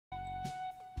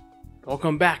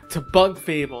Welcome back to Bug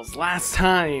Fables. Last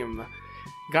time,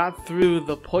 got through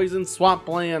the poison swamp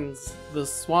lands,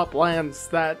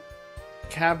 that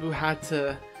Kabu had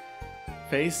to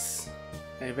face.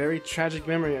 A very tragic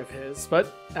memory of his,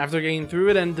 but after getting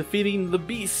through it and defeating the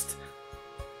beast,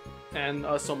 and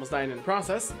us almost dying in the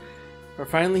process, we're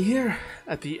finally here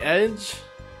at the edge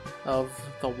of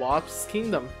the Wasp's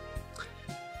kingdom.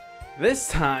 This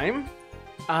time,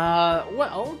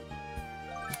 well,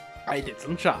 I did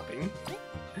some shopping,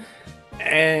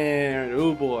 and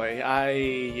oh boy,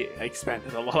 I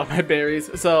expanded a lot of my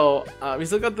berries. So, we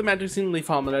still got the magic scene leaf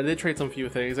almond. I did trade some few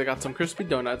things. I got some crispy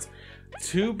donuts,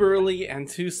 2 burly and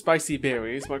 2 spicy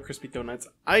berries, more crispy donuts.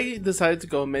 I decided to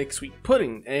go make sweet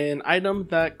pudding, an item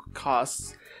that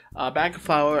costs a bag of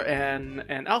flour and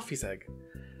an Alfie's egg.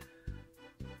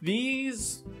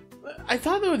 These, I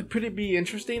thought they would be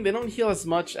interesting. They don't heal as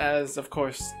much as, of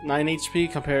course, 9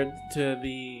 HP compared to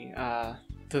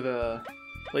the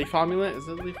leaf amulet. Is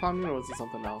it leaf amulet or was it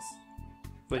something else?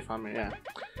 Leaf amulet, yeah.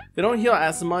 They don't heal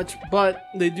as much, but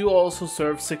they do also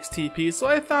serve 6 TP. So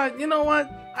I thought, you know what?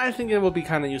 I think it would be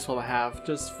kind of useful to have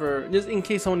just in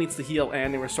case someone needs to heal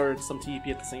and restore some TP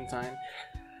at the same time.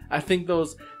 I think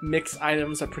those mixed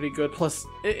items are pretty good. Plus,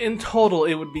 in total,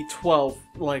 it would be 12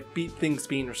 things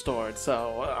being restored.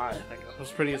 So I think it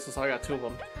was pretty useful. So I got 2 of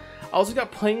them. I also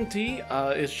got plain tea.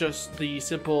 It's just the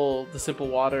simple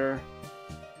water,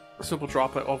 a simple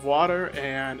droplet of water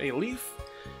and a leaf.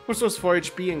 Restores 4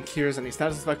 HP and cures any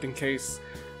status effect in case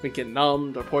we get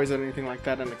numbed or poisoned or anything like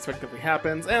that unexpectedly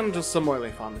happens, and just some more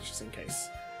leaf almonds just in case.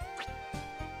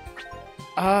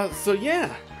 So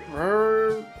yeah,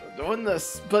 we're doing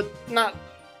this, but not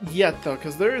yet though,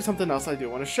 because there is something else I do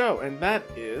want to show, and that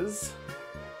is...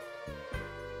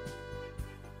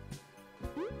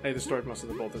 I destroyed most of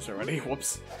the boulders already,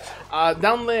 whoops.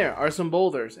 Down there are some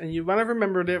boulders, and you might have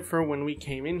remembered it from when we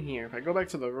came in here. If I go back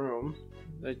to the room,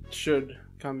 it should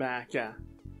come back, yeah.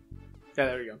 Yeah,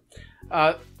 there we go.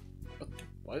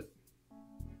 What?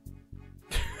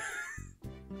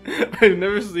 I've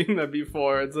never seen that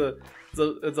before. It's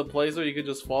a place where you could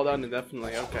just fall down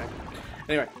indefinitely. Okay.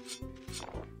 Anyway.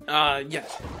 Yeah. You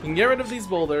can get rid of these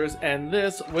boulders, and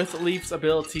this, with Leaf's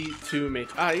ability to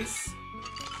make ice,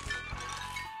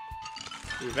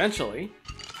 eventually,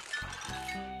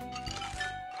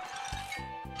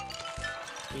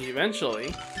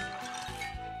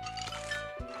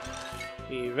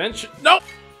 no!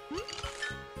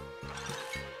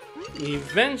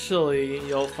 Eventually,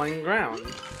 you'll find ground,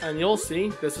 and you'll see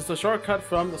this is a shortcut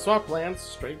from the swamplands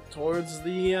straight towards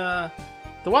the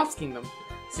Wasp's kingdom.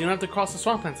 So you don't have to cross the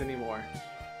swamplands anymore.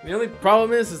 The only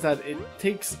problem is that it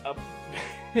takes a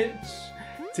bit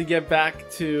to get back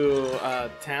to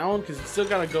town, because you still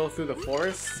gotta go through the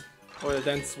forest or the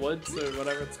dense woods or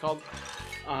whatever it's called.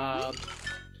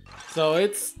 So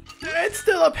it's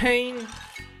still a pain.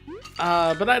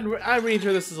 But I'd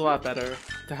wager this is a lot better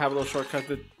to have a little shortcut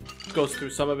that goes through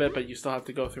some of it, but you still have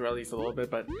to go through at least a little bit.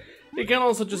 But you can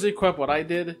also just equip what I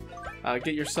did.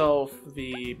 Get yourself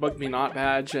the Bug Me Not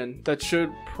badge, and that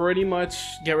should pretty much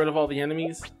get rid of all the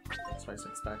enemies. That's what I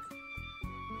expect.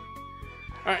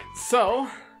 Alright, so,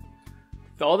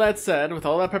 with all that said, with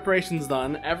all that preparations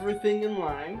done, everything in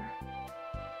line,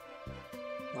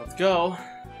 let's go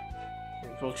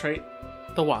infiltrate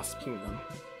the Wasp Kingdom.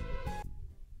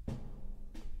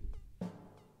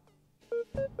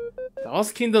 The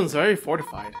Wasp Kingdom's very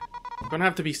fortified. We're gonna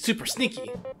have to be super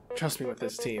sneaky. Trust me with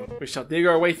this team. We shall dig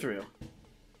our way through.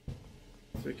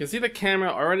 So we can see the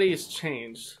camera already is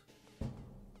changed.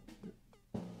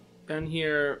 Down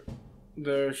here,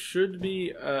 there should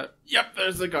be yep,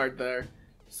 there's the guard there.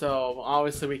 So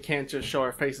obviously we can't just show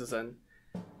our faces in.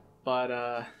 But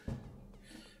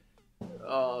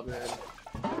oh man.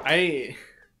 I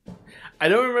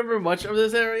don't remember much of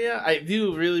this area. I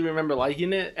do really remember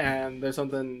liking it, and there's a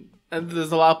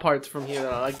lot of parts from here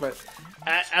that I like, but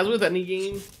as with any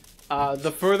game,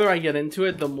 the further I get into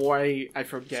it, the more I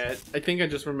forget. I think I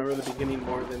just remember the beginning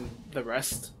more than the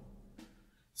rest.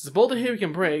 There's a boulder here we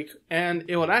can break, and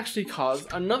it would actually cause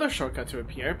another shortcut to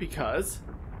appear, because,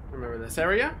 remember this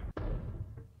area?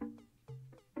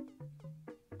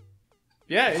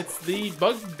 Yeah, it's the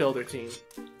bug builder team.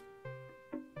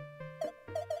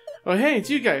 Oh hey, it's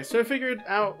you guys. So I figured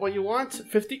out what you want.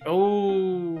 50.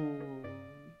 Oh,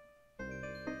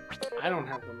 I don't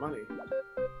have the money.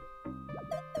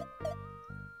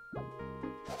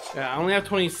 Yeah, I only have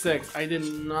 26. I did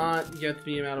not get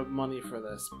the amount of money for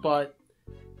this, but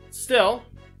still,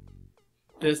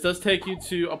 this does take you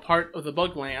to a part of the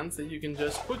bug lands that you can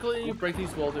just quickly break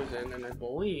these boulders in, and I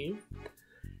believe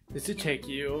this should take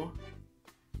you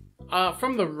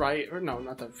From the right, or no,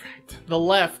 not the right, the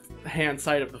left-hand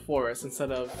side of the forest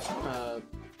instead of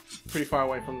pretty far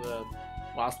away from the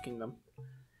Wasp Kingdom.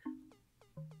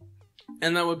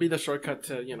 And that would be the shortcut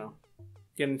to, you know,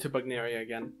 get into Bugnaria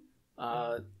again.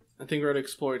 I think we're gonna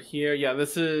explore it here. Yeah,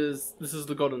 this is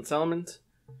the Golden Settlement.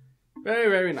 Very,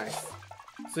 very nice.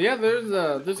 So yeah,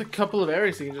 there's a couple of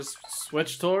areas you can just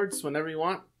switch towards whenever you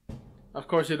want. Of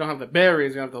course, you don't have the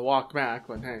berries, you have to walk back,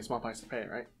 but hey, small price to pay,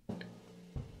 right?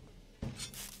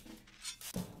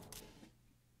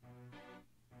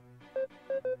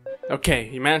 Okay,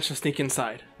 you managed to sneak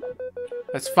inside.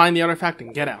 Let's find the artifact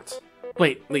and get out.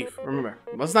 Wait, leave. Remember,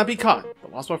 you must not be caught. The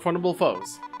wasps are formidable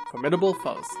foes. Formidable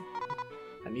foes.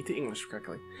 I need to English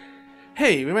correctly.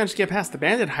 Hey, we managed to get past the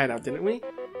bandit hideout, didn't we?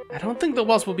 I don't think the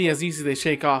wasps will be as easy to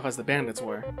shake off as the bandits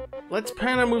were. Let's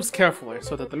plan our moves carefully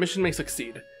so that the mission may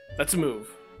succeed. Let's move.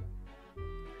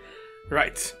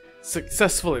 Right.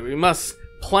 Successfully, we must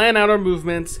plan out our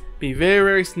movements, be very,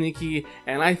 very sneaky,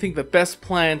 and I think the best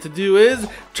plan to do is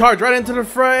charge right into the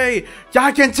fray!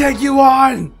 I can take you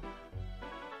on!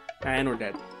 And we're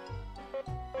dead.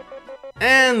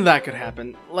 And that could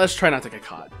happen. Let's try not to get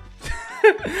caught.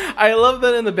 I love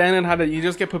that in the bandit hideout you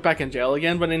just get put back in jail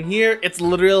again, but in here it's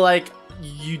literally like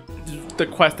the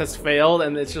quest has failed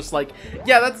and it's just like,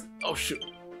 yeah, that's, oh shoot.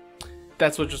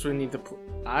 That's what just we need to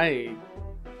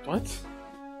what?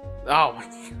 Oh my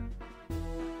god.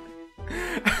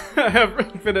 I have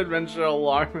infinite adventure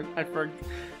alarm. I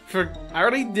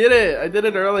already did it. I did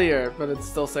it earlier, but it's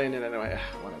still saying it anyway.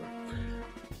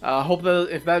 Whatever. Hope that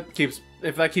if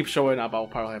that keeps showing up, I'll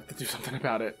probably have to do something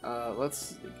about it.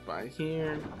 Let's by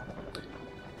here.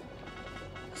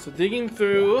 So digging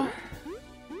through. I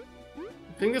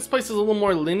think this place is a little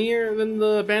more linear than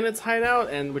the bandits hideout,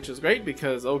 and which is great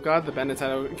because oh god, the bandits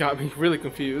hideout got me really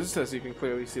confused, as you can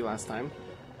clearly see last time.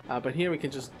 But here we can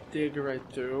just dig right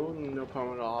through, no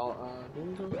problem at all.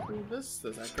 Can we go through this?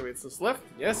 This activates this lift.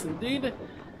 Yes, indeed.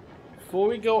 Before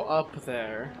we go up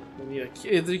there, we need a key.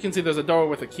 As you can see, there's a door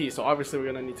with a key, so obviously we're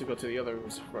gonna need to go to the other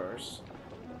rooms first.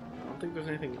 I don't think there's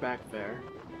anything back there.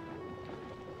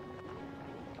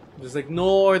 Just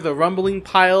ignore the rumbling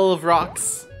pile of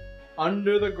rocks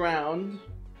under the ground.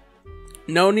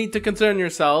 No need to concern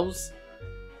yourselves.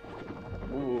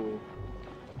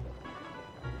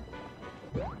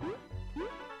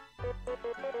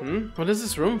 What is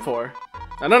this room for?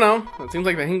 I don't know. It seems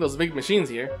like they hang those big machines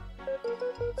here.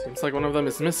 Seems like one of them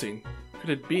is missing. Who could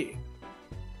it be?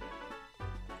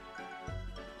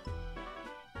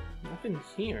 Nothing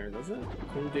here, does it?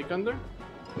 Can we dig under?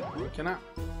 We cannot.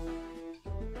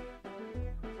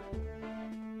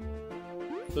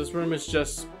 This room is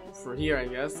just for here, I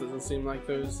guess. Doesn't seem like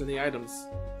there's any items.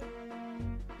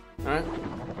 Alright.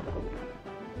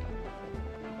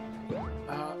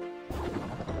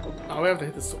 Oh, we have to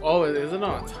hit this. Oh, is it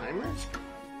on a timer?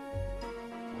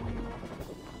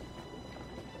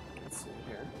 Let's see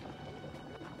here.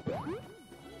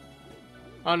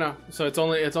 Oh no, so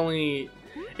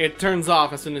it turns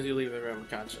off as soon as you leave the room.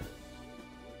 Gotcha.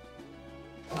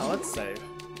 Let's save.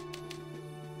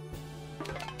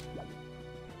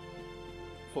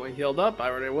 Fully healed up. I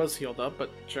already was healed up, but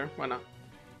sure, why not?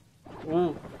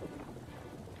 Ooh.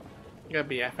 You gotta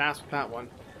be fast with that one.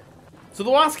 So the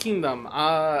Wasp Kingdom,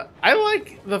 I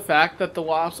like the fact that the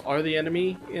wasps are the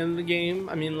enemy in the game.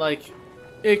 I mean, like,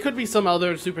 it could be some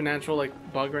other supernatural, like,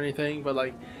 bug or anything, but,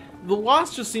 like, the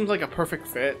wasp just seems like a perfect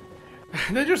fit.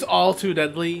 They're just all too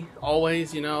deadly,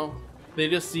 always, you know? They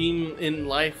just seem in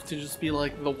life to just be,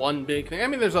 like, the one big thing. I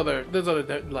mean, there's other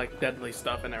like, deadly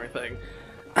stuff and everything.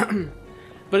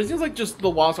 But it seems like just the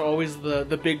wasps are always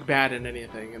the big bad in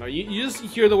anything, you know. You just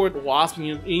hear the word wasp and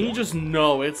you just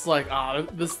know it's like, ah,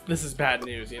 this is bad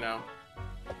news, you know.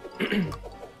 I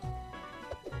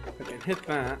can hit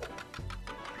that.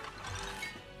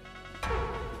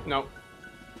 Nope.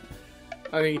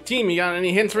 I mean, team, you got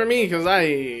any hints for me? Because I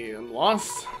am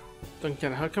lost. Don't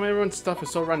get it. How come everyone's stuff is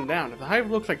so run down? If the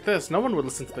hive looked like this, no one would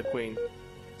listen to the queen.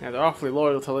 Yeah, they're awfully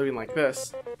loyal to living like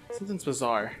this. Something's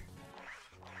bizarre.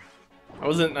 I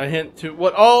wasn't a hint to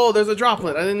what? Oh, there's a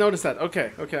droplet. I didn't notice that.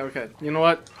 Okay. You know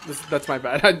what? That's my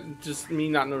bad. Just me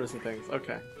not noticing things.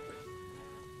 Okay.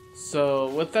 So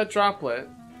with that droplet,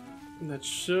 that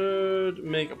should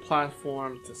make a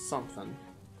platform to something.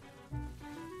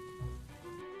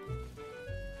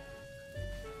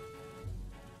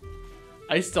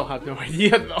 I still have no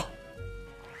idea though.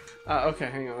 Okay,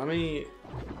 hang on. Let me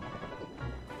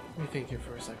think here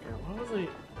for a second. What was I?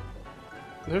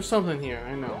 There's something here.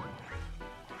 I know.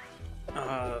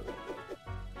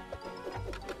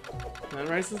 That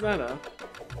raises that up.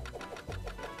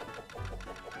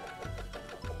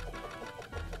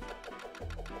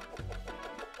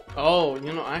 Oh,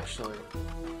 you know, actually.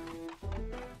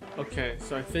 Okay,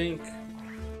 so I think...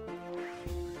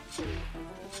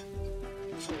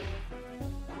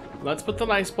 let's put the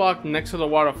ice block next to the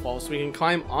waterfall so we can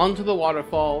climb onto the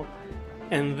waterfall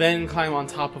and then climb on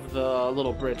top of the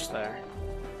little bridge there.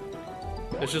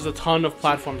 There's just a ton of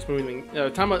platforms moving.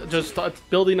 Just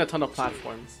building a ton of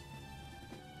platforms.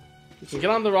 We can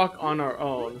get on the rock on our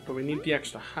own, but we need the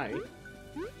extra height.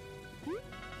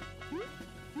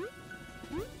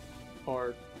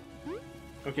 Or...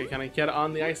 okay, can I get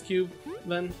on the ice cube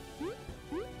then?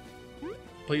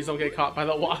 Please don't get caught by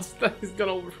the wasp that is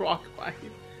gonna rock by.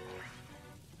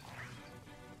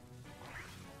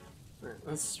 Alright,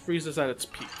 let's freeze this at its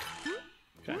peak.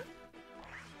 Okay.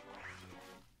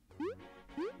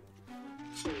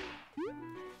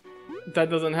 That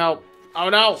doesn't help. Oh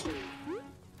no!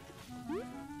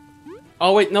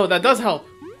 Oh wait, no, that does help!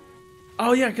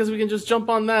 Oh yeah, because we can just jump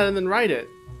on that and then ride it.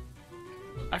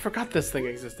 I forgot this thing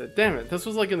existed. Damn it, this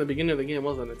was like in the beginning of the game,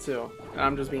 wasn't it too? And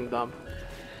I'm just being dumb.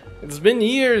 It's been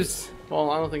years!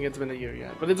 Well, I don't think it's been a year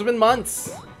yet, but it's been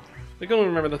months! I don't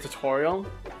remember the tutorial.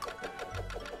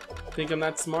 Think I'm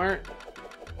that smart?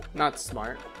 Not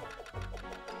smart.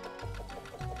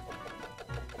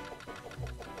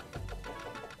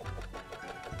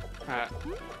 Alright.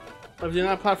 Lifting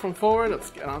that platform forward, let's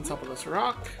get on top of this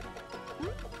rock.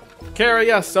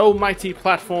 Carry us, oh mighty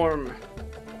platform!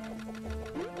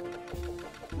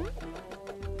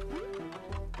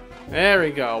 There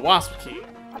we go, wasp key.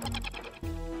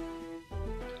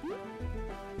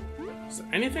 Is there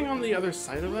anything on the other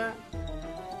side of that?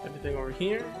 Anything over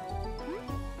here?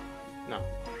 No.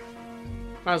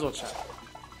 Might as well check.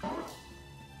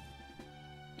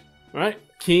 Alright,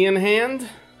 key in hand.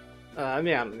 Yeah, I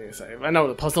don't need to save. I know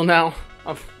the puzzle now.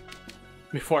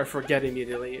 Before I forget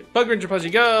immediately. Bug Ranger Pudgy,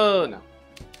 go! No.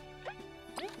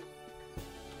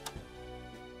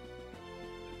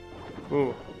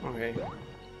 Ooh, okay.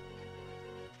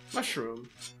 Mushroom.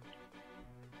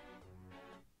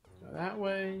 Go that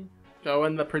way. Go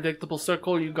in the predictable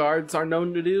circle you guards are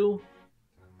known to do.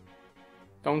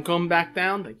 Don't come back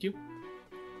down, thank you.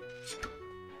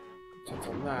 Touch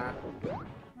on that.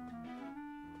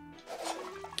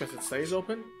 Guess it stays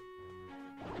open.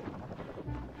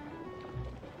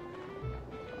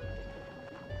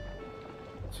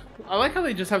 I like how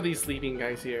they just have these sleeping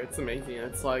guys here. It's amazing.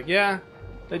 It's like, yeah,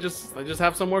 they just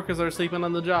have some workers that are sleeping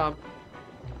on the job.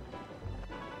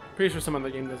 Pretty sure some other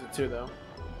game does it too, though.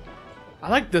 I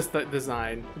like this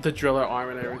design, the driller arm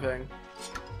and everything.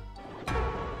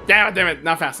 Yeah, damn it,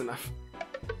 not fast enough.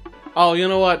 Oh, you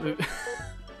know what?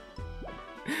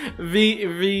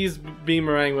 V's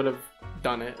Beamerang would have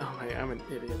done it. Oh my, I'm an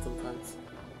idiot sometimes.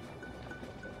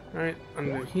 Alright,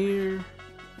 under here.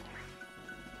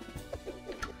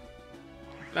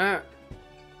 That.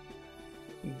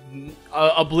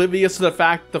 Oblivious to the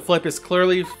fact the flip is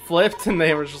clearly flipped, and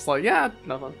they were just like, yeah,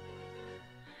 nothing.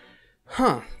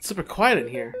 Huh, it's super quiet in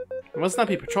here. I must not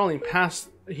be patrolling past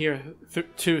here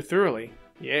too thoroughly.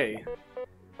 Yay.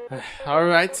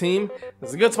 Alright, team. This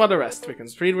is a good spot to rest. We can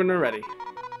speed when we're ready.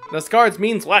 The guards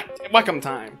means welcome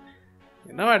time.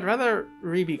 You know, I'd rather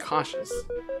be cautious.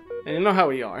 And you know how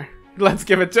we are. Let's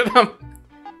give it to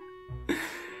them.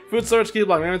 Food storage key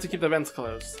block. We have to keep the vents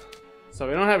closed. So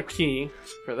we don't have a key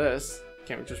for this.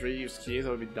 Can't we just reuse keys?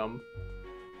 That would be dumb.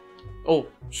 Oh,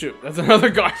 shoot. That's another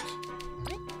guard.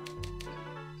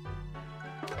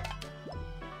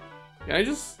 Can I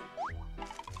just...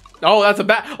 oh, that's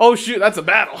a oh, shoot. That's a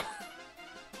battle.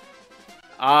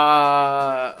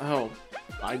 Oh.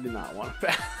 I did not want to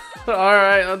battle.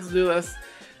 Alright, let's do this.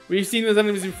 We've seen these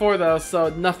enemies before, though, so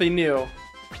nothing new.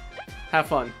 Have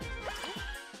fun.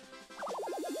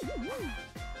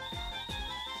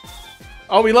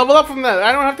 Oh, we leveled up from that.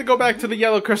 I don't have to go back to the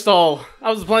yellow crystal.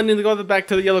 I was planning to go back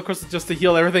to the yellow crystal just to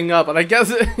heal everything up, but I guess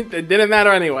it didn't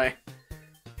matter anyway.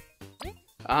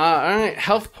 Alright.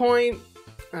 Health point,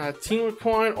 teamwork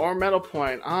point, or metal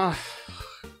point. I'm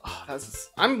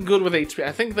good with HP.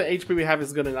 I think the HP we have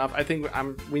is good enough. I think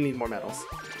we need more medals.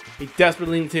 We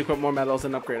desperately need to equip more medals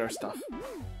and upgrade our stuff.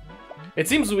 It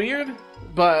seems weird,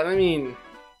 but I mean...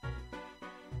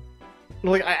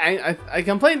 like, I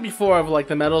complained before of, like,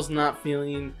 the medals not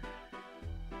feeling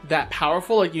that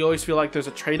powerful. Like, you always feel like there's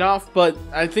a trade-off. But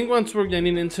I think once we're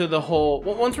getting into the whole...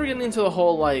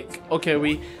 like,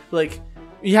 okay,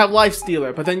 you have Life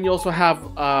Stealer, but then you also have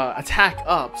Attack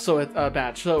Up, so it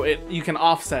badge. So you can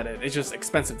offset it. It's just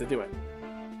expensive to do it.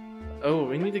 Oh,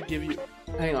 we need to give you...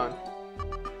 hang on.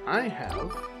 I have...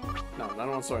 no, I don't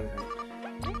want to store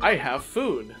anything. I have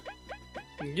food.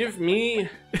 Give me...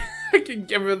 I can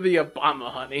give her the Obama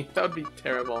honey. That would be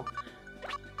terrible.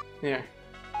 Here.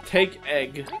 Take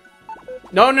egg.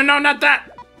 No, no, no, not that!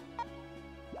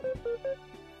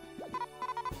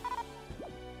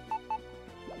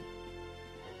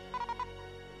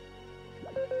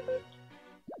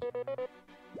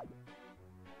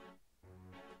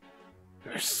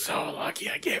 You're so lucky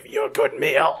I gave you a good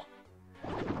meal.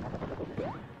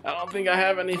 I don't think I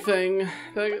have anything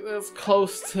that's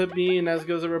close to being as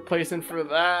good as a replacement for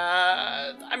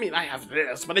that. I mean, I have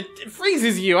this, but it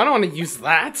freezes you. I don't want to use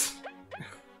that.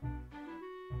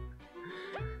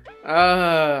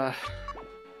 Okay.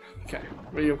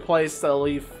 We replace the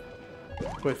leaf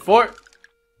with fort.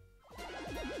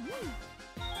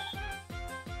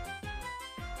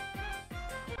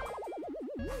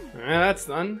 That's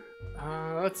done.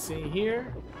 Let's see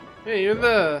here. Hey, you're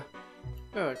the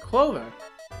clover.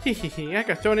 Hehehe, I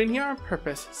got thrown in here on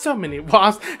purpose. So many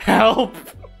wasps. Help!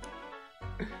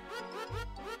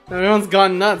 Everyone's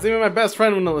gone nuts. Even my best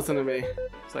friend wouldn't listen to me.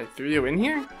 So I threw you in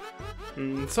here?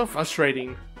 So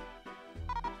frustrating.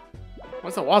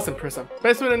 What's a wasp in prison?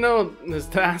 Best way to know is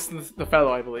to ask the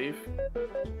fellow, I believe.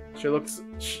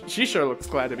 She sure looks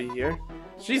glad to be here.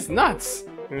 She's nuts.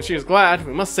 And if she's glad,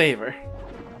 we must save her.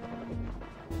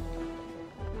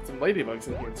 Some ladybugs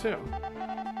in here too.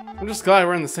 I'm just glad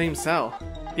we're in the same cell.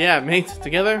 Yeah, mate,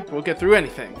 together we'll get through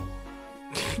anything.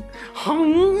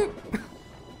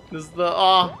 This is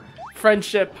the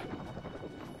friendship.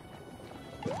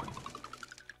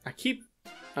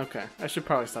 Okay, I should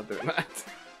probably stop doing that.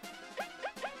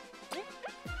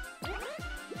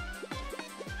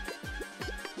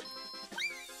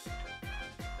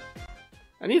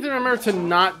 I need to remember to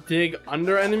not dig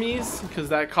under enemies, because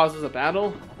that causes a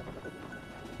battle.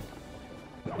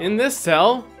 In this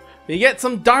cell, we get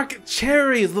some dark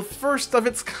cherries, the first of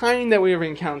its kind that we are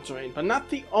encountering, but not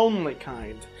the only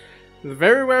kind. The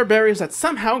very rare berries that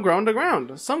somehow grow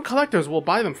underground. Some collectors will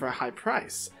buy them for a high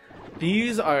price.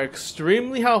 These are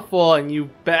extremely helpful and you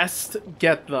best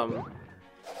get them.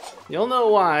 You'll know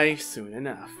why soon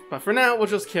enough. But for now, we'll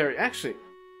just carry... Actually...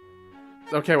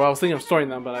 Okay, well I was thinking of storing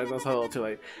them, but I was a little too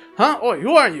late. Huh? Oh,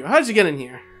 who are you? How did you get in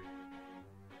here?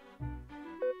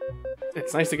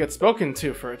 It's nice to get spoken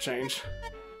to for a change.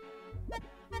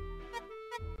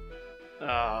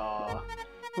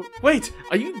 Wait,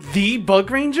 are you the Bug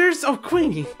Rangers? Oh,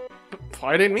 Queenie!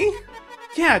 Pardon me?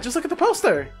 Yeah, just look at the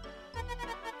poster!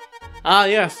 Ah,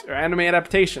 yes, your anime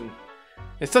adaptation.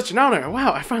 It's such an honor.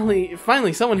 Wow, I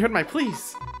finally someone heard my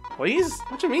pleas. Please?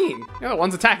 What do you mean? You're the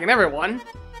ones attacking everyone.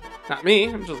 Not me,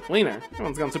 I'm just a cleaner.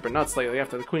 Everyone's gone super nuts lately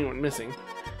after the queen went missing.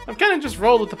 I've kinda just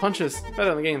rolled with the punches,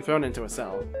 better than getting thrown into a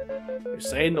cell. You're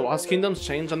saying the Wasp Kingdom's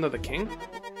changed under the king?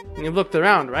 And you've looked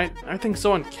around, right? Everything's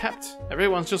so unkept.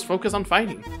 Everyone's just focused on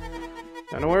fighting.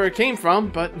 Don't know where it came from,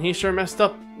 but he sure messed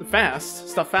up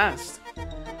stuff fast.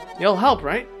 You'll help,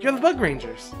 right? You're the Bug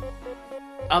Rangers.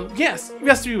 Yes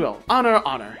we will.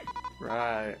 Honor.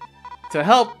 Right. To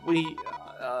help, we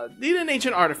need an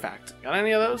ancient artifact. Got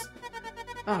any of those?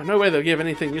 Oh, no way they'll give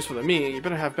anything useful to me. You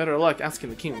better have better luck asking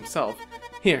the king himself.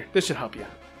 Here, this should help you.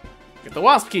 Get the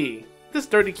Wasp Key. This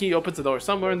dirty key opens the door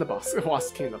somewhere in the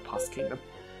Wasp Kingdom.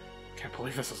 Can't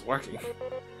believe this is working.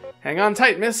 Hang on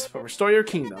tight, miss. We'll restore your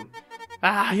kingdom.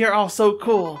 Ah, you're all so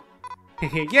cool.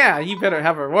 Yeah, you better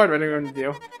have a reward ready to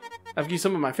do. I'll give you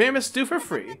some of my famous stew for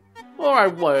free. Or I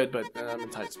would, but I'm in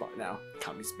a tight spot now.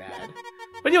 Kami's bad.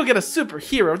 But you'll get a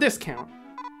superhero discount.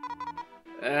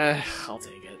 I'll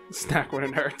take it. Snack when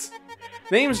it hurts.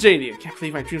 Name's JD. I can't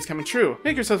believe my dream's coming true.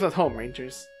 Make yourselves at home,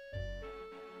 Rangers.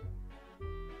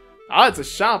 Oh, it's a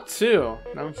shop too.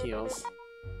 No heals.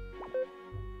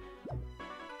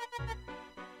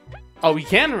 Oh, we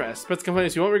can rest. But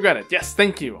complaints, you won't regret it. Yes,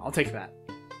 thank you. I'll take that.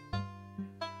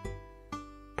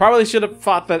 Probably should have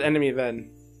fought that enemy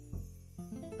then.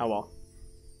 Oh well.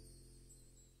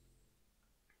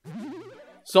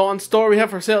 So on store we have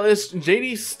for sale is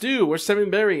JD Stew. We're 7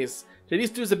 berries. JD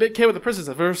Stew is a big kid with a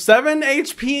princess for 7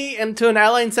 HP into an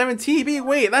ally and 7 TB.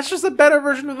 Wait, that's just a better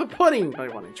version of the pudding.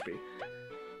 Only 1 HP.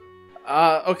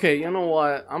 Okay, you know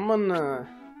what?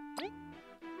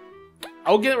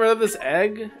 I'll get rid of this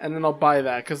egg and then I'll buy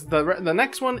that because the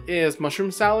next one is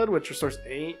mushroom salad, which restores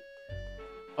 8.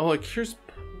 Oh, it cures.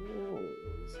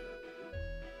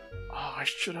 Oh, I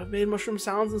should have made mushroom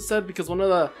salads instead because one of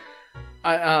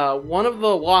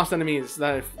the wasp enemies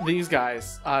that these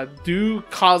guys do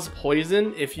cause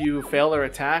poison if you fail their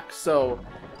attack. So,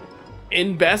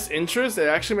 in best interest, it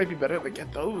actually might be better to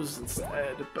get those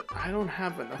instead. But I don't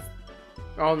have enough.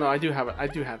 Oh no, I do have it. I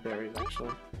do have berries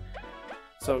actually.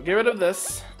 So get rid of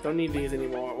this. Don't need these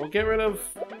anymore. We'll get rid of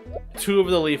 2 of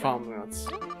the leaf omelets.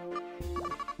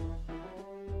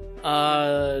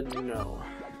 No.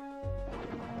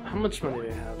 How much money do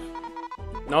they have?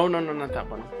 No, not that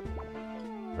one.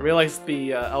 I realized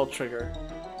the L trigger,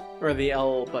 or the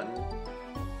L button,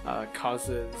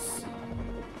 causes...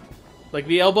 Like,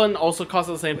 the L button also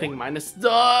causes the same thing minus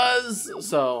does!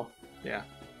 So, yeah.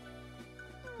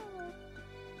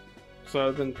 So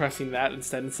I've been pressing that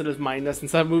instead of minus,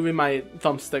 instead of moving my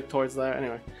thumbstick towards there.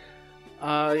 Anyway.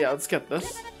 Yeah, let's get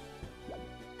this.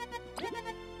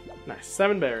 Nice.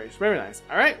 7 berries. Very nice.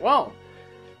 Alright, well.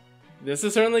 This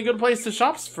is certainly a good place to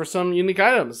shop for some unique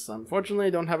items. Unfortunately, I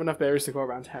don't have enough berries to go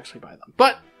around to actually buy them.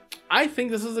 But, I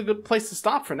think this is a good place to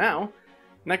stop for now.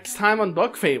 Next time on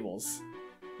Book Fables.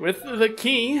 With the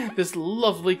key this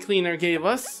lovely cleaner gave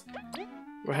us,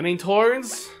 we're heading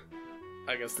towards,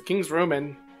 I guess, the king's room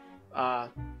and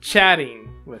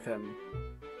chatting with him.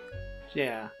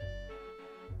 Yeah.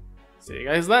 See you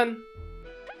guys then.